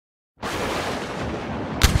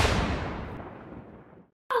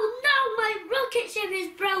rocket ship is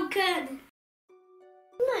broken.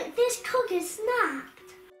 Look, this cog is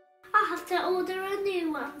snapped. I'll have to order a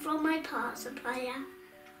new one from my parts supplier.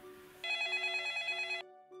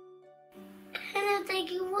 Hello,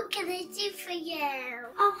 Douggie, what can I do for you?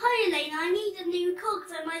 Oh, hi, Elena. I need a new cog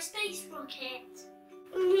for my space rocket.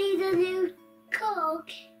 You need a new cog?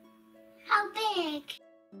 How big?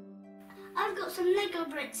 I've got some Lego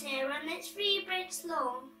bricks here and it's 3 bricks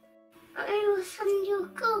long. I will send your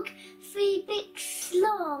cog 3 bricks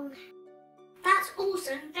long. That's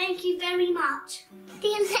awesome. Thank you very much.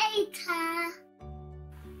 See you later.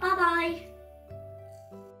 Bye-bye.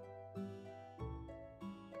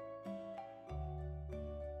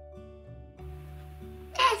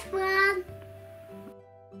 There's one.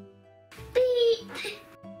 Beep.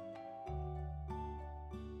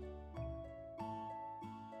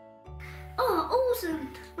 Oh,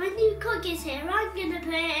 awesome. My new cog is here. I'm going to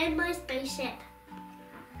put it in my spaceship.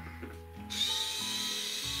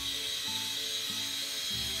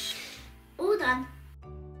 All done.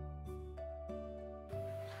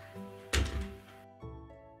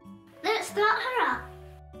 Let's start her up.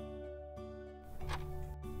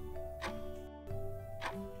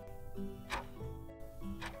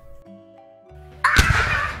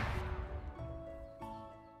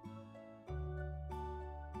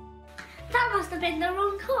 That must have been the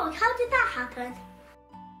wrong cog. How did that happen?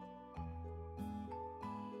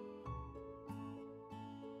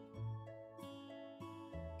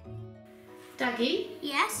 Douggie?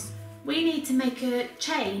 Yes? We need to make a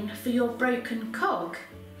chain for your broken cog.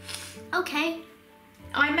 Okay.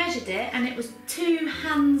 I measured it and it was 2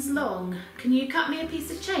 hands long. Can you cut me a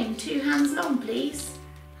piece of chain 2 hands long, please?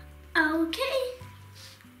 Okay.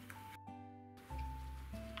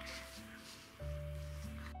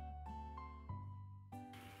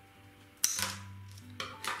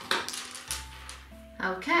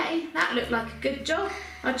 Okay, that looked like a good job.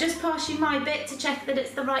 I'll just pass you my bit to check that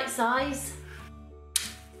it's the right size.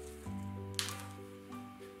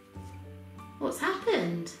 What's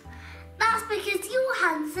happened? That's because your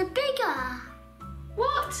hands are bigger.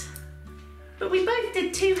 What? But we both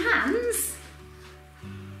did 2 hands.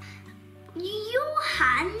 Your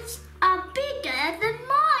hands are bigger than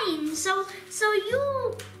mine, so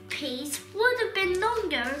your piece would have been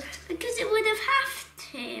longer because it would have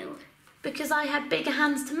to. Because I had bigger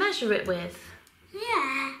hands to measure it with.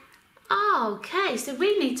 Yeah. Oh, okay, so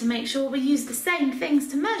we need to make sure we use the same things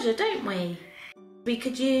to measure, don't we? We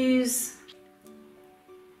could use...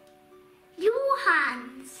 your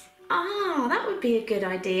hands. Oh, that would be a good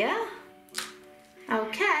idea.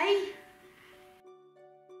 Okay.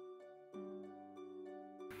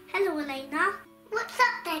 Hello, Elena. What's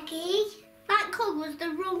up, Douggie? That cog was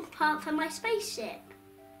the wrong part for my spaceship.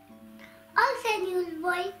 I'll send you the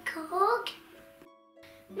right cog.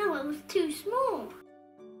 No, it was too small.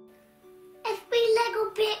 It's 3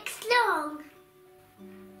 Lego bricks long.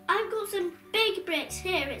 I've got some big bricks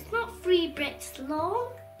here. It's not 3 bricks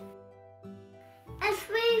long. It's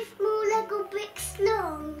 3 small Lego bricks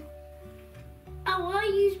long. Oh, I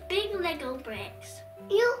use big Lego bricks.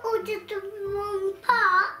 You ordered the wrong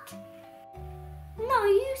part. No,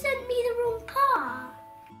 you sent me the wrong part.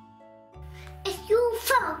 It's your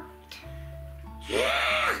fault.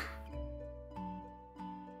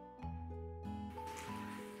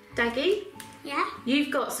 Douggie? Yeah?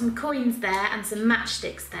 You've got some coins there and some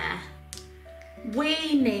matchsticks there.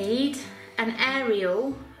 We need an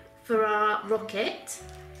aerial for our rocket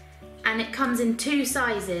and it comes in 2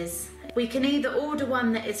 sizes. We can either order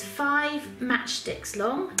one that is 5 matchsticks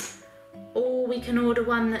long or we can order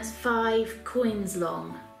one that's 5 coins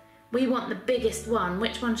long. We want the biggest one.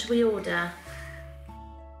 Which one should we order?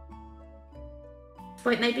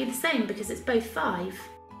 Won't they be the same because it's both 5?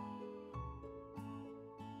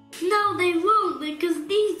 No, they won't because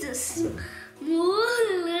these are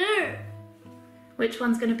smaller. Which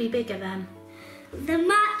one's going to be bigger then? The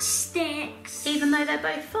matchsticks. Even though they're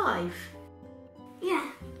both 5? Yeah,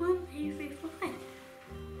 1, 2, 3, 4, 5.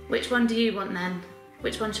 Which one do you want then?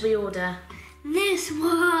 Which one should we order? This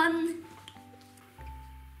one.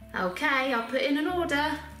 Okay, I'll put in an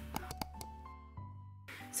order.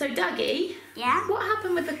 So Douggie, Yeah? what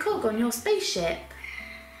happened with the cog on your spaceship?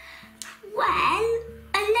 Well,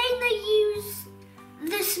 Elena used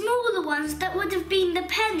the smaller ones that would have been the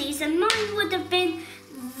pennies and mine would have been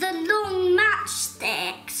the long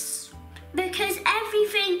matchsticks because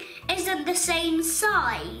everything isn't the same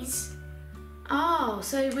size. Oh,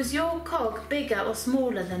 so was your cog bigger or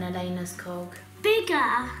smaller than Elena's cog?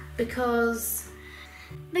 Bigger. Because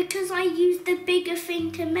I used the bigger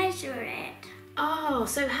thing to measure it. Oh,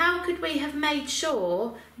 so how could we have made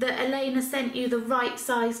sure that Elena sent you the right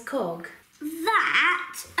size cog?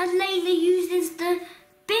 that Elena uses the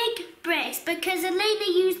big bricks because Elena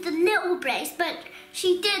used the little bricks, but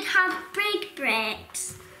she did have big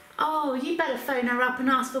bricks. Oh, you better phone her up and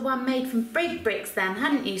ask for one made from big bricks then,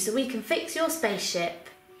 hadn't you, so we can fix your spaceship.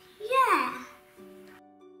 Yeah.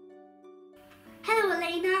 Hello,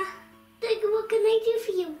 Elena. Douggie, what can I do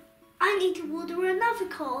for you? I need to order another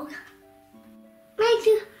cog. Make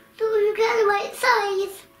sure you get the right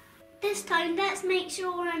size. This time, let's make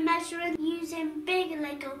sure I'm measuring using big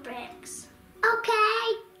Lego bricks.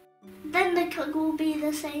 Okay. Then the cog will be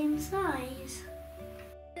the same size.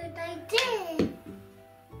 Good idea.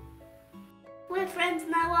 We're friends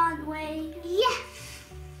now, aren't we?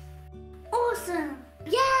 Yes. Awesome.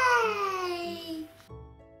 Yay.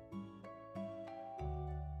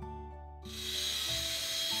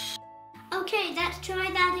 Okay, let's try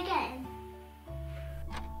that again.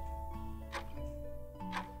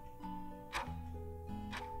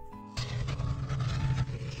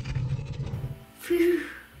 Phew.